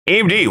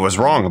AMD was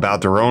wrong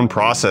about their own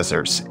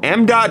processors.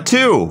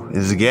 M.2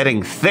 is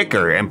getting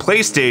thicker, and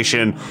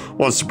PlayStation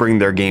wants to bring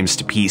their games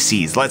to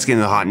PCs. Let's get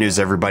into the hot news,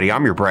 everybody.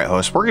 I'm your Brett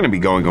host. We're going to be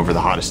going over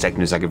the hottest tech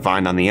news I can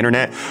find on the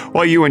internet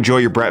while you enjoy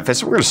your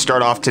breakfast. We're going to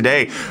start off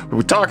today.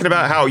 We're talking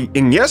about how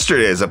in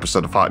yesterday's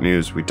episode of Hot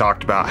News, we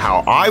talked about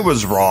how I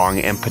was wrong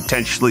and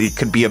potentially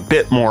could be a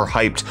bit more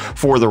hyped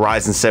for the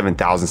Ryzen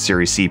 7000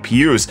 series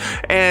CPUs.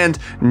 And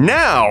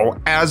now,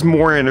 as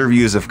more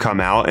interviews have come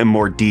out and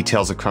more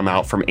details have come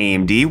out from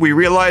AMD, we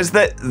realize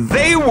that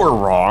they were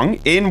wrong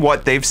in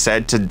what they've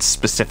said to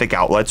specific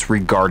outlets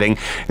regarding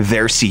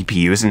their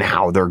CPUs and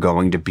how they're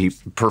going to be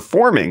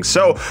performing.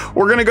 So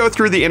we're going to go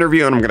through the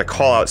interview and I'm going to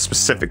call out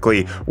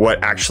specifically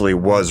what actually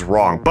was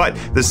wrong. But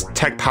this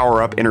Tech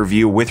Power Up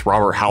interview with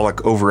Robert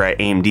Hallock over at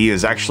AMD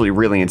is actually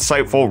really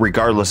insightful,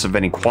 regardless of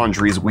any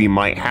quandaries we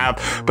might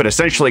have, but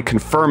essentially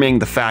confirming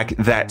the fact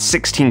that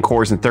 16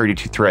 cores and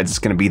 32 threads is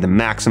going to be the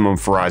maximum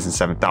for Ryzen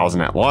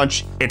 7000 at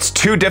launch. It's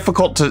too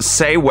difficult to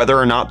say whether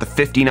or not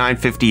the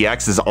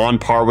 5950X is on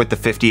par with the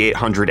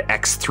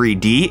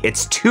 5800X3D.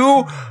 It's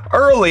too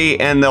early,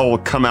 and they'll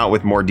come out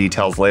with more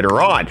details later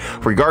on.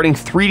 Regarding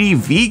 3D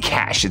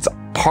V-Cache, it's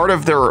part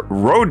of their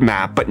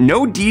roadmap, but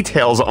no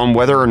details on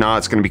whether or not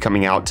it's going to be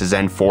coming out to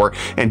Zen 4,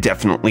 and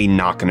definitely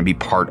not going to be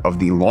part of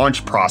the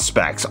launch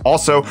prospects.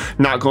 Also,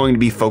 not going to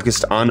be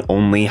focused on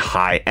only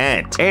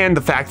high-end. And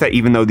the fact that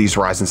even though these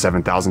Ryzen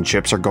 7000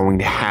 chips are going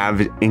to have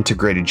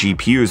integrated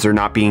GPUs, they're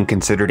not being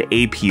considered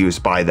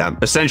APUs by them.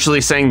 Essentially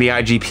saying the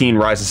IGP in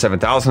Ryzen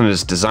 7000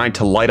 is designed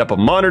to light up a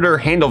monitor,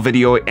 handle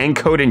video,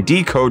 encode and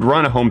decode,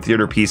 run a home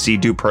theater PC,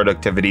 do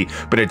productivity,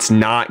 but it's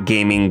not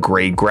gaming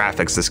grade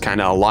graphics. This kind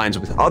of aligns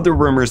with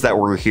other rumors that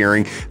we're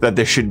hearing that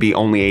there should be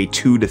only a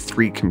 2 to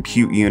 3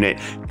 compute unit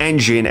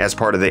engine as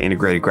part of the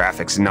integrated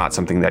graphics, not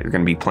something that you're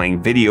going to be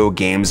playing video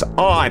games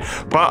on.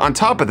 But on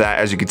top of that,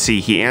 as you can see,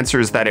 he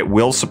answers that it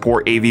will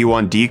support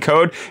AV1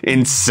 decode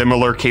in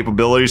similar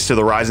capabilities to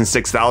the Ryzen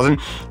 6000,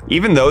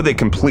 even though they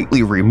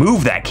completely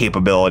remove that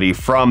capability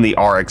from the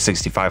RX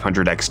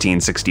 6500 XT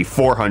and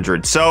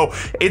 6400. So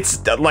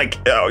it's like,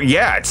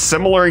 yeah, it's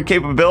similar in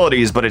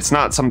capabilities, but it's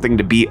not something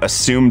to be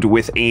assumed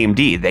with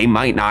AMD. They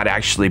might not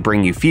actually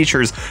bring you features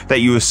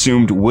that you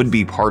assumed would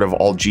be part of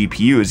all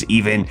GPUs,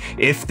 even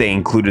if they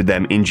included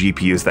them in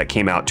GPUs that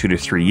came out 2 to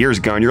 3 years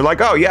ago. And you're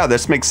like, oh yeah,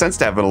 this makes sense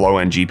to have a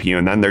low-end GPU.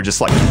 And then they're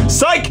just like,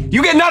 psych,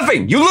 you get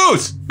nothing, you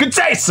lose. Good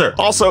day, sir.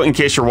 Also, in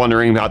case you're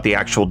wondering about the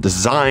actual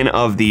design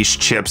of these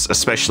chips,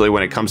 especially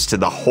when it comes to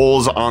the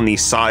holes on the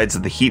sides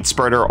of the heat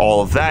spreader,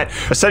 all of that,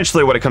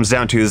 essentially what it comes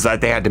down to is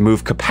that they had to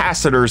move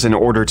capacitors in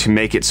order to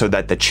make it so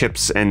that the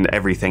chips and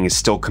everything is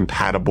still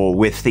compatible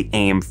with the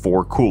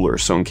AM4 cooler.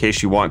 So in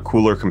case you want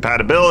cooler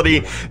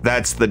compatibility,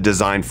 that's the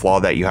design flaw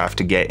that you have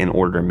to get in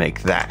order to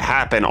make that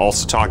happen.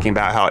 Also talking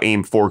about how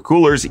AM4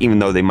 coolers, even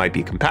though they might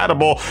be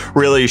compatible,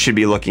 really you should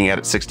be looking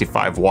at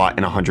 65 watt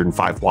and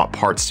 105 watt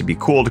parts to be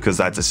cooled, because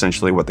that's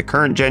essentially what the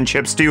current gen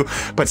chips do.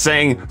 But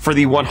saying for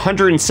the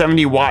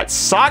 170 watt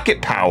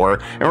socket power,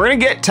 and we're gonna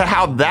get to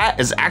how that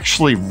is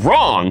actually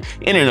wrong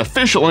in an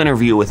official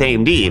interview with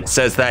AMD, it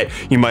says that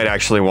you might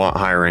actually want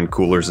higher end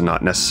coolers and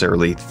not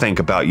necessarily think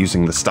about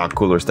using the stock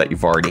coolers that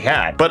you've already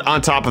had. But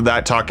on top of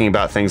that, talking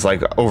about things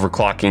like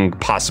overclocking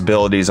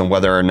possibilities and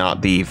whether or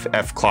not the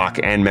F clock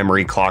and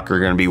memory clock are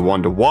going to be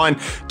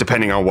 1-to-1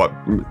 depending on what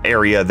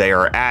area they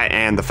are at,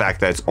 and the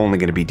fact that it's only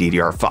going to be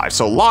DDR5.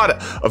 So a lot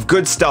of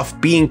good stuff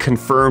being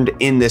confirmed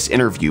in this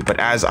interview. But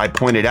as I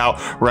pointed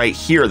out right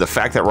here, the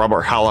fact that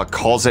Robert Hallock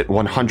calls it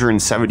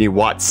 170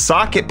 watt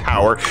socket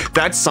power,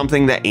 that's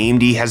something that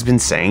AMD has been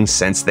saying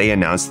since they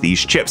announced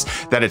these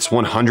chips, that it's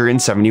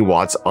 170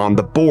 watts on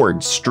the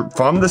board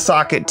from the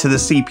socket to the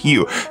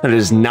CPU. That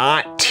is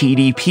not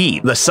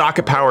TDP. The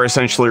socket power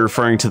essentially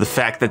referring to the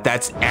fact that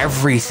that's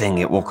everything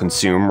it will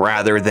consume,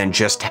 rather than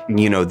just,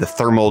 you know, the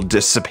thermal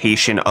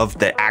dissipation of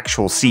the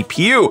actual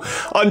CPU,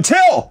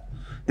 until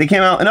they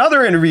came out in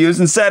other interviews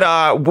and said,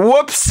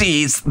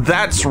 whoopsies,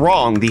 that's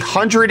wrong. The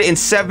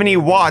 170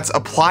 watts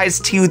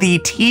applies to the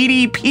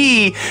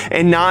TDP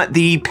and not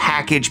the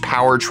package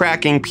power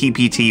tracking,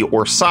 PPT,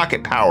 or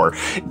socket power.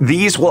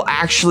 These will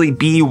actually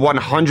be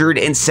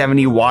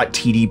 170 watt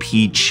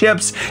TDP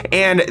chips,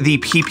 and the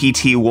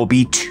PPT will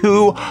be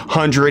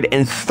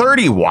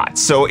 230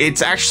 watts. So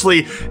it's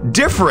actually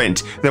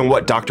different than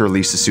what Dr.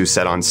 Lisa Su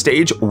said on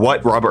stage,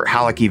 what Robert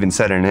Hallock even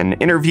said in an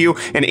interview,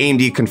 and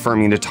AMD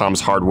confirming to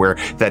Tom's Hardware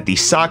that the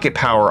socket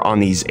power on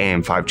these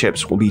AM5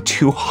 chips will be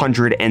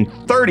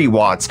 230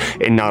 watts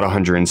and not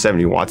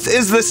 170 watts.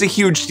 Is this a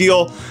huge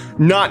deal?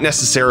 Not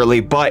necessarily,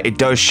 but it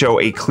does show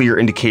a clear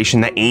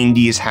indication that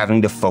AMD is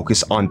having to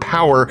focus on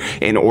power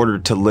in order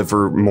to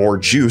deliver more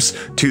juice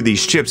to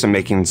these chips and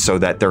making so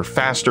that they're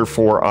faster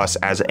for us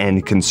as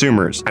end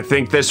consumers. I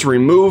think this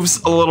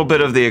removes a little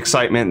bit of the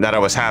excitement that I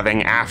was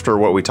having after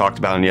what we talked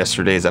about in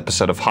yesterday's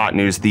episode of Hot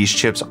News. These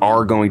chips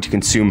are going to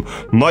consume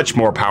much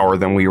more power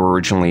than we were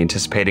originally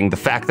anticipating.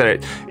 The fact that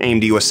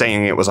AMD was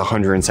saying it was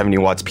 170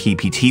 watts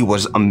PPT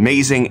was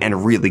amazing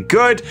and really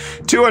good.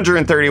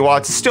 230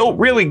 watts is still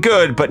really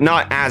good, but not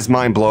not as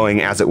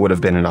mind-blowing as it would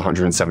have been at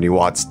 170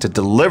 watts to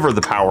deliver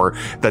the power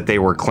that they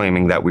were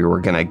claiming that we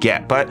were gonna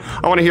get. But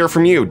I want to hear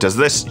from you. Does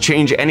this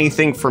change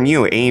anything from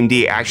you?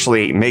 AMD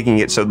actually making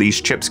it so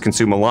these chips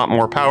consume a lot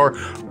more power?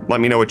 Let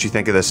me know what you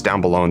think of this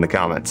down below in the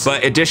comments.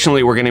 But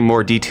additionally, we're getting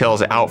more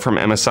details out from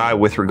MSI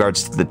with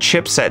regards to the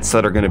chipsets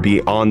that are going to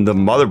be on the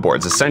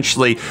motherboards,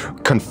 essentially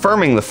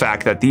confirming the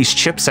fact that these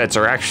chipsets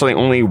are actually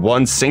only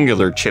one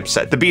singular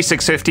chipset. The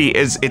B650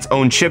 is its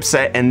own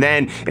chipset, and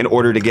then in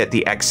order to get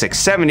the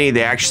X670,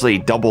 they actually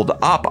doubled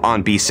up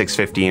on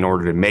B650 in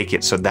order to make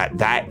it so that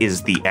that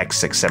is the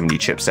X670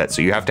 chipset.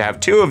 So you have to have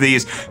two of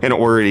these in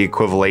order to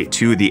equivalent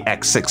to the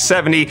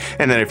X670,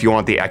 and then if you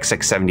want the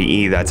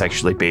X670E, that's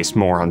actually based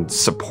more on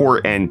support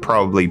and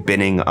probably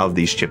binning of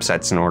these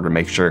chipsets in order to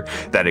make sure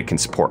that it can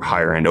support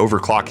higher end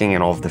overclocking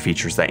and all of the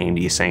features that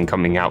AMD is saying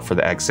coming out for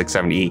the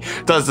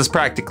X670E. Does this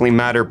practically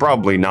matter?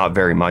 Probably not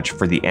very much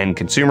for the end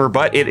consumer,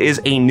 but it is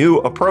a new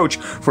approach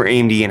for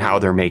AMD and how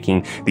they're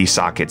making these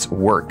sockets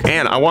work.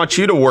 And I want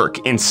you to work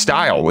in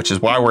style, which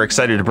is why we're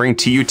excited to bring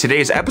to you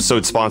today's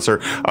episode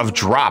sponsor of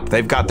Drop.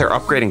 They've got their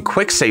upgrade and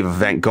quick save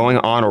event going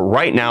on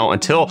right now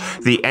until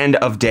the end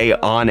of day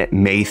on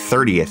May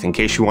 30th, in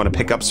case you want to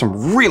pick up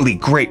some really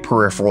great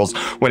peripherals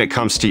when it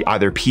comes to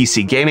either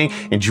PC gaming,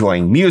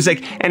 enjoying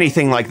music,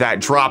 anything like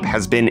that. Drop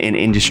has been an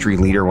industry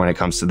leader when it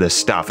comes to this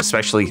stuff,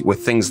 especially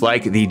with things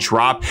like the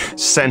Drop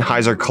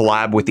Sennheiser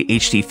collab with the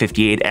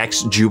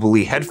HD58X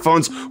Jubilee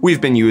headphones. We've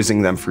been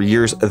using them for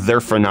years.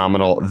 They're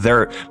phenomenal.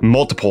 They're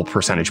multiple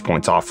percentage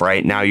points off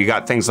right now. You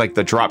got things like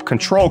the Drop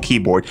Control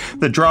keyboard,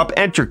 the Drop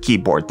Enter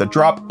keyboard, the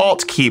Drop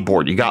Alt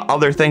keyboard. You got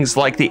other things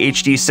like the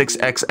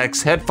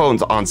HD6XX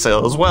headphones on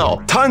sale as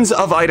well. Tons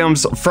of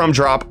items from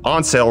Drop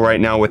on sale right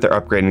now with their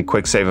upgrade and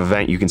quick save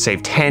event. You can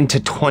save 10 to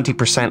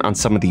 20% on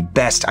some of the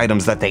best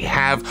items that they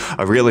have.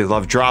 I really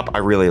love Drop. I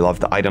really love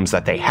the items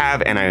that they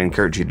have, and I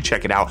encourage you to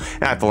check it out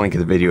at the link in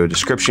the video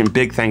description.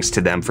 Big thanks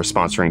to them for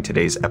sponsoring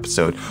today's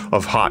episode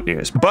of Hot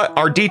News. But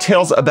our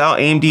details about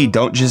AMD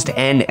don't just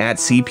end at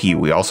CPU.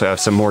 We also have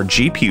some more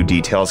GPU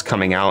details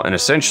coming out, and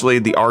essentially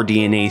the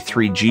RDNA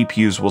 3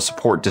 GPUs will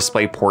support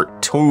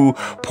DisplayPort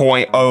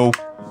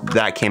 2.0.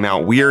 That came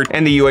out weird,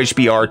 and the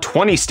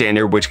UHBR20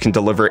 standard, which can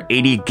deliver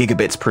 80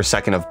 gigabits per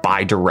second of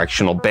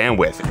bi-directional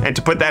bandwidth. And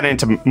to put that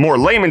into more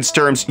layman's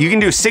terms, you can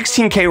do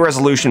 16K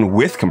resolution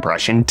with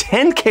compression,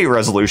 10K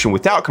resolution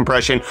without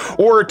compression,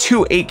 or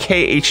 2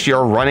 8K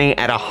HDR running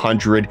at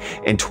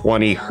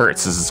 120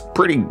 hertz. This is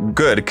pretty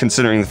good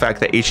considering the fact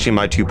that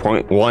HDMI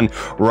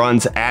 2.1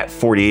 runs at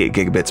 48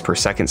 gigabits per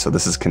second, so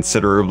this is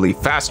considerably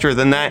faster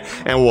than that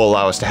and will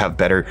allow us to have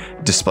better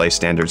display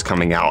standards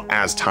coming out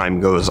as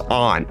time goes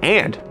on.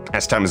 And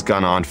as time has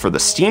gone on for the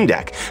Steam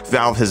Deck,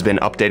 Valve has been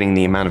updating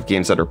the amount of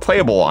games that are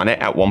playable on it.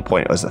 At one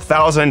point it was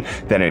 1,000,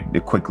 then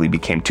it quickly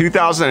became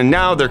 2,000, and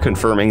now they're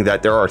confirming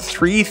that there are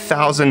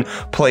 3,000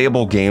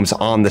 playable games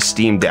on the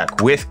Steam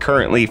Deck, with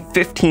currently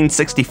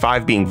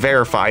 1565 being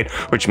verified,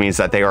 which means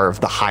that they are of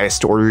the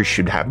highest order. You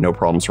should have no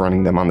problems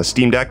running them on the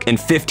Steam Deck, and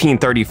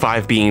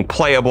 1535 being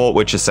playable,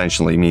 which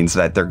essentially means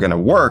that they're gonna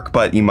work,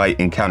 but you might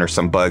encounter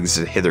some bugs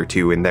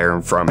hitherto and there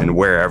and from and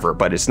wherever,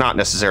 but it's not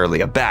necessarily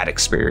a bad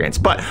experience.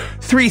 But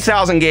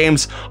 3,000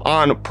 games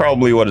on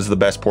probably what is the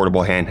best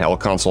portable handheld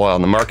console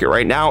on the market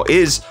right now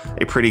is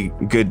a pretty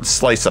good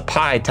slice of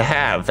pie to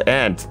have.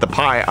 And the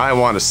pie I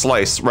want to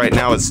slice right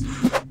now is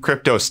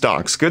crypto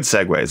stocks. Good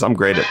segues. I'm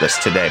great at this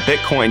today.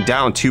 Bitcoin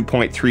down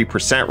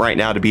 2.3% right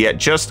now to be at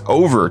just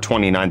over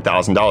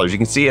 $29,000. You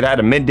can see it had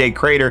a midday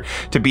crater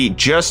to be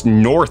just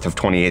north of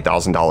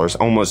 $28,000,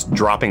 almost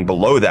dropping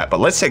below that. But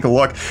let's take a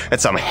look at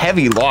some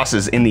heavy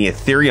losses in the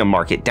Ethereum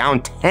market,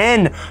 down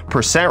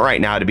 10% right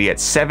now to be at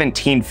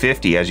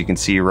 $17.50, as you can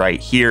see right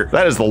here.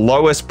 That is the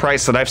lowest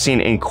price that I've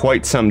seen in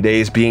quite some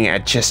days, being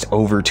at just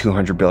over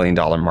 $200 billion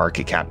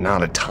market cap.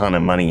 Not a ton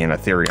of money in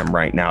Ethereum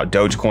right now.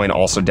 Dogecoin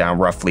also down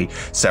roughly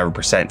 7%,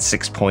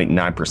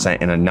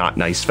 6.9% in a not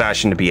nice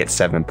fashion to be at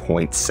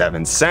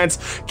 7.7 cents.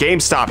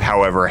 GameStop,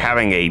 however,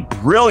 having a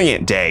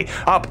brilliant day,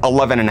 up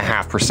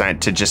 11.5%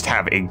 to just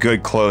have a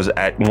good close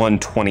at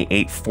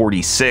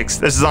 128.46.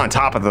 This is on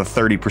top of the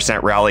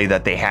 30% rally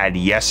that they had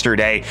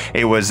yesterday.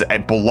 It was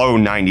at below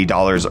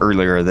 $90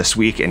 earlier this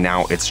week, and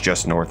now it's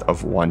just north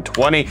of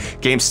 120.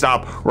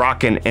 GameStop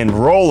rocking and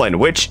rolling,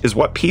 which is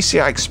what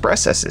PCI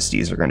Express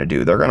SSDs are going to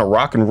do. They're going to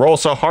rock and roll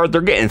so hard,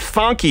 they're getting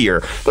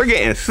funkier. They're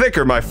getting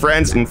thicker, my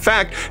friends. In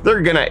fact,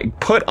 they're going to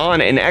put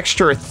on an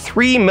extra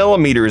 3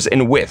 millimeters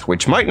in width,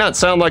 which might not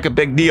sound like a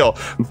big deal,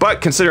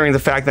 but considering the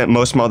fact that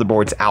most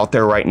motherboards out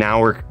there right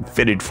now are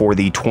fitted for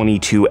the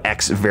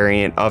 22X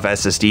variant of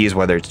SSDs,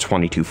 whether it's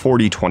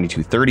 2240,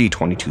 2230,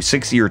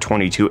 2260, or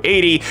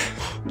 2280,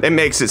 it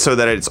makes it so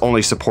that it's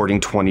only supporting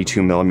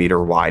 22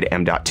 millimeter wide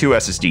M.2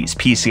 SSDs.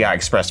 PCI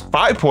Express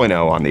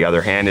 5.0, on the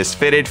other hand, is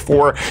fitted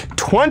for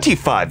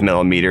 25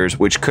 millimeters,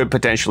 which could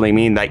potentially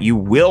mean that you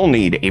will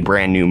need a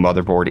brand new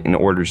motherboard in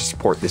order to support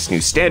support this new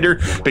standard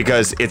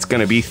because it's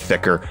going to be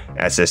thicker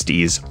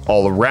SSDs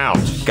all around.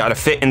 Got to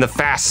fit in the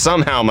fast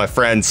somehow, my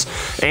friends.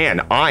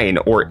 And Ain,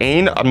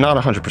 I'm not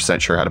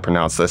 100% sure how to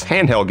pronounce this,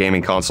 handheld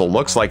gaming console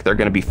looks like they're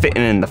going to be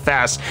fitting in the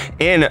fast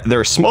in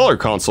their smaller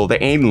console.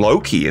 The Ain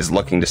Loki is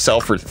looking to sell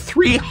for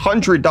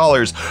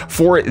 $300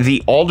 for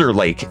the Alder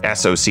Lake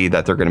SoC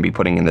that they're going to be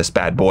putting in this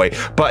bad boy.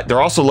 But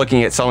they're also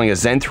looking at selling a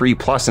Zen 3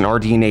 Plus and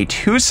RDNA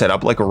 2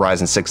 setup like a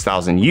Ryzen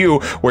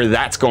 6000U, where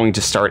that's going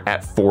to start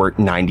at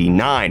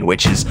 $499,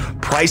 which is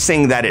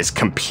pricing that is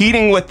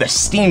competing with the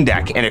Steam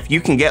Deck. And if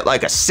you can get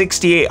like a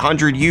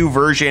 6800U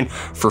version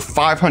for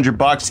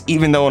 $500,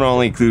 even though it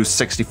only includes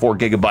 64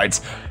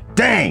 gigabytes,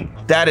 dang,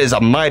 that is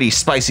a mighty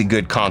spicy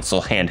good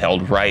console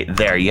handheld right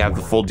there. You have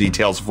the full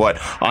details of what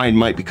Ain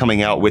might be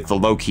coming out with the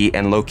Loki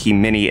and Loki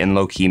Mini and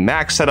Loki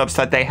Max setups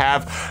that they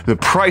have. The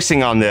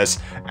pricing on this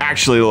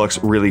actually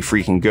looks really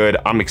freaking good.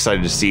 I'm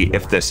excited to see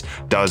if this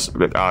does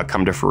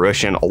come to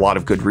fruition. A lot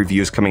of good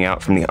reviews coming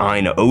out from the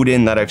Ain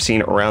Odin that I've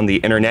seen around the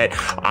internet.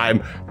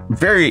 I'm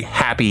very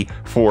happy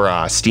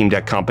for Steam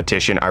Deck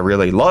competition. I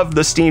really love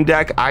the Steam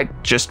Deck. I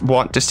just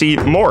want to see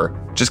more.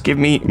 Just give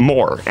me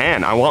more.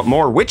 And I want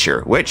more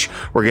Witcher, which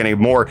we're getting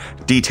more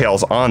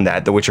details on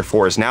that. The Witcher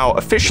 4 is now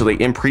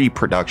officially in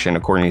pre-production,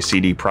 according to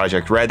CD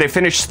Projekt Red. They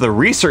finished the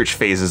research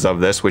phases of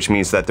this, which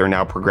means that they're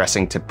now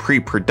progressing to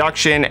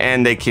pre-production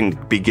and they can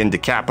begin to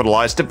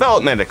capitalize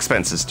development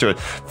expenses to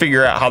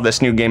figure out how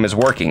this new game is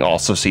working.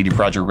 Also, CD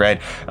Projekt Red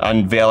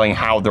unveiling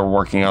how they're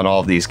working on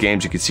all of these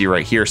games. You can see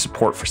right here,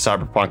 support for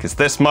Cyberpunk is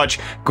this much,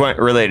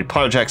 Gwent-related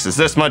projects is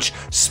this much,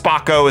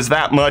 Spocko is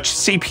that much,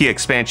 CP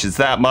expansion is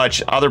that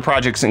much, other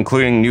projects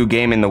including new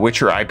game in the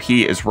Witcher IP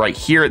is right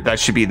here. That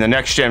should be the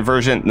next gen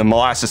version. The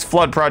Molasses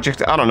Flood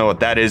project, I don't know what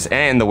that is,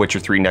 and the Witcher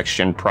 3 next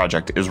gen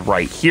project is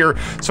right here.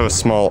 So a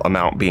small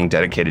amount being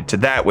dedicated to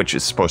that, which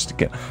is supposed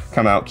to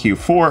come out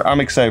Q4.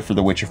 I'm excited for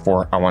the Witcher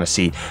 4. I want to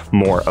see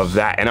more of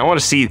that, and I want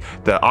to see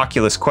the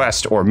Oculus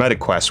Quest or Meta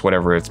Quest,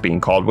 whatever it's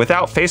being called,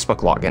 without Facebook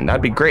login.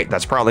 That'd be great.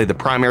 That's probably the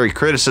primary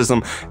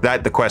criticism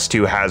that the Quest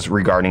 2 has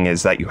regarding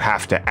is that you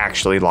have to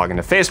actually log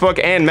into Facebook,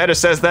 and Meta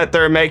says that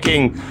they're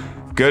making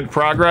good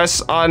progress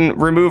on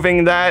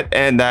removing that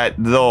and that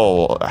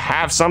they'll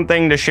have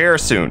something to share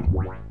soon.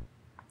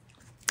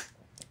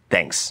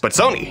 Thanks. But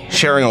Sony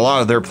sharing a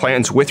lot of their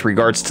plans with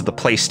regards to the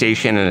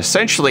PlayStation and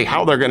essentially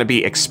how they're going to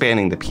be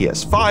expanding the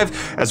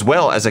PS5 as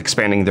well as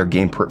expanding their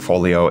game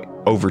portfolio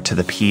over to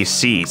the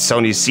PC.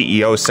 Sony's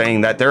CEO saying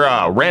that they're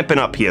ramping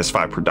up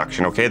PS5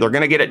 production, okay? They're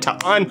gonna get it to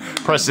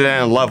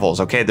unprecedented levels,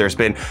 okay? There's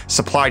been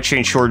supply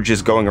chain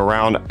shortages going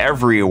around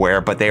everywhere,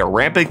 but they are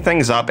ramping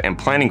things up and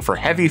planning for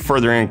heavy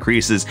further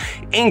increases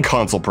in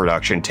console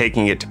production,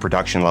 taking it to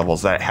production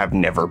levels that have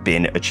never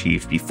been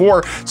achieved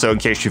before. So in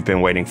case you've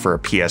been waiting for a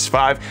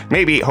PS5,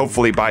 maybe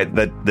hopefully by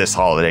this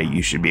holiday,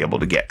 you should be able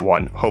to get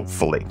one,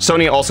 hopefully.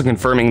 Sony also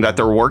confirming that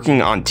they're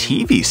working on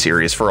TV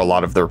series for a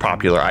lot of their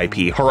popular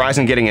IP.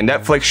 Horizon getting a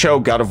Netflix show,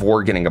 God of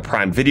War getting a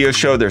Prime Video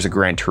show, there's a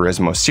Gran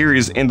Turismo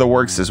series in the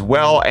works as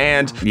well,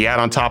 and yet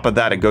on top of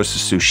that, a Ghost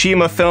of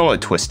Tsushima film, a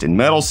Twisted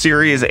Metal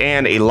series,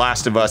 and a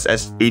Last of Us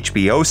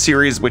HBO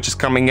series, which is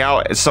coming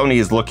out. Sony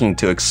is looking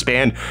to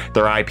expand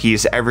their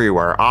IPs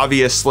everywhere.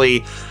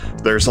 Obviously,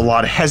 there's a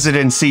lot of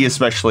hesitancy,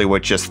 especially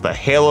with just the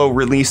Halo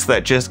release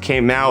that just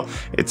came out.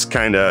 It's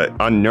kind of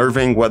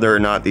unnerving whether or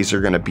not these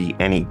are going to be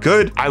any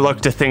good. I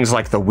look to things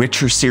like the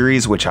Witcher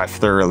series, which I've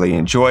thoroughly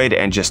enjoyed,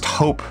 and just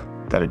hope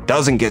that it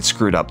doesn't get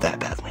screwed up that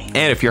badly.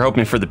 And if you're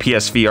hoping for the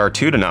PSVR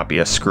 2 to not be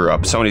a screw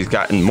up, Sony's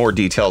gotten more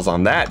details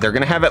on that. They're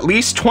gonna have at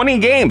least 20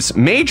 games,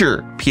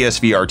 major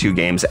PSVR 2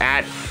 games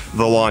at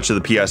the launch of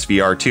the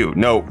PSVR 2.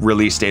 No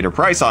release date or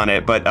price on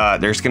it,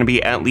 but there's gonna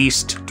be at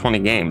least 20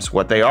 games.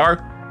 What they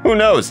are, who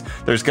knows?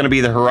 There's going to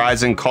be the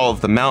Horizon Call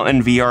of the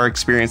Mountain VR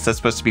experience that's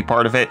supposed to be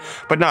part of it,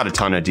 but not a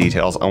ton of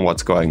details on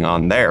what's going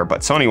on there.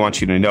 But Sony wants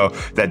you to know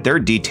that they're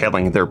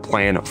detailing their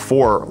plan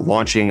for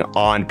launching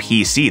on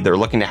PC. They're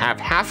looking to have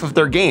half of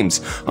their games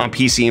on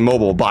PC and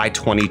mobile by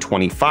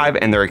 2025,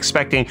 and they're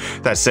expecting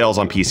that sales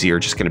on PC are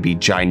just going to be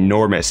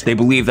ginormous. They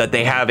believe that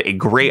they have a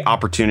great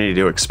opportunity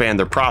to expand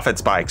their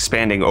profits by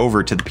expanding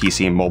over to the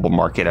PC and mobile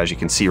market. As you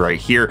can see right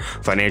here,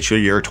 financial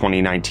year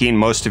 2019,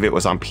 most of it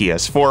was on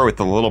PS4 with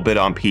a little bit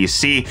on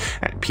PC,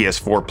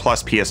 PS4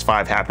 plus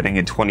PS5 happening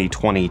in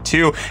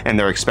 2022, and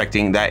they're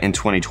expecting that in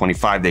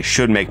 2025 they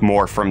should make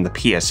more from the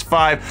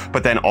PS5,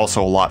 but then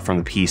also a lot from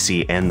the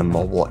PC and the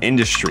mobile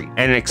industry.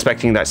 And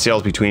expecting that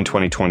sales between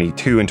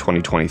 2022 and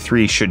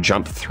 2023 should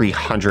jump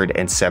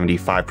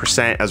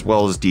 375%, as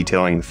well as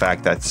detailing the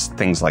fact that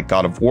things like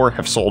God of War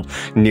have sold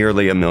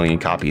nearly 1 million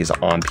copies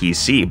on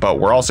PC. But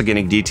we're also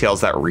getting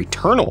details that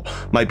Returnal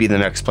might be the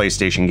next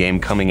PlayStation game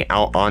coming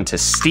out onto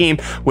Steam,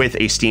 with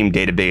a Steam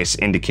database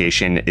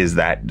indication is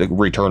that the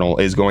Returnal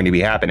is going to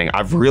be happening.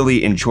 I've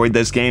really enjoyed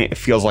this game. It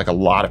feels like a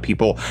lot of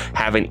people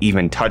haven't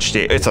even touched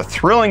it. It's a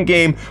thrilling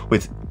game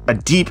with a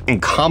deep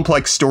and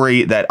complex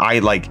story that I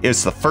like.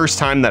 It's the first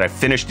time that I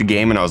finished a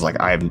game and I was like,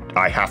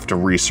 I have to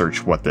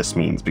research what this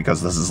means,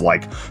 because this is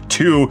like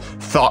too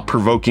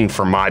thought-provoking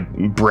for my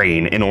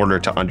brain in order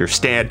to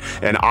understand,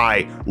 and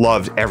I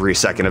loved every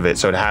second of it.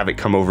 So to have it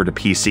come over to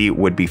PC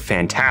would be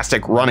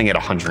fantastic. Running at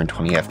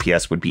 120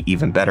 FPS would be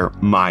even better.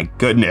 My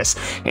goodness.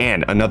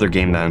 And another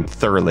game that I'm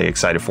thoroughly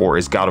excited for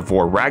is God of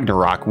War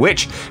Ragnarok,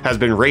 which has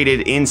been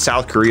rated in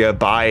South Korea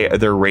by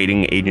their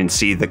rating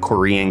agency, the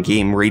Korean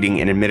Game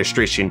Rating and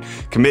Administration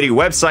Committee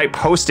website,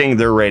 posting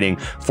their rating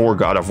for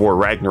God of War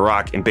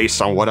Ragnarok. And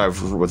based on what I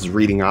was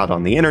reading out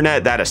on the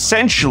internet, that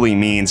essentially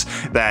means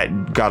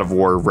that God of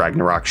War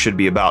Ragnarok should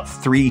be about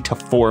 3 to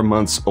 4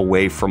 months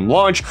away from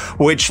launch,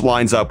 which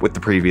lines up with the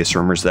previous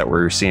rumors that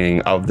we're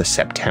seeing of the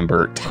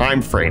September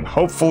timeframe.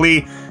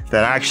 Hopefully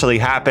that actually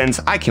happens.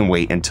 I can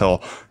wait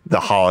until the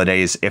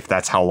holidays if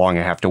that's how long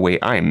I have to wait.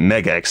 I am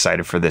mega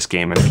excited for this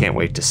game and I can't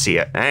wait to see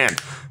it.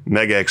 And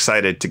mega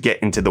excited to get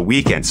into the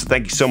weekend. So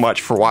thank you so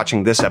much for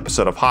watching this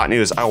episode of Hot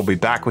News. I will be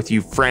back with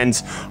you,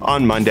 friends,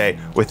 on Monday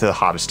with the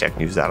hottest tech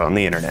news out on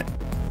the internet.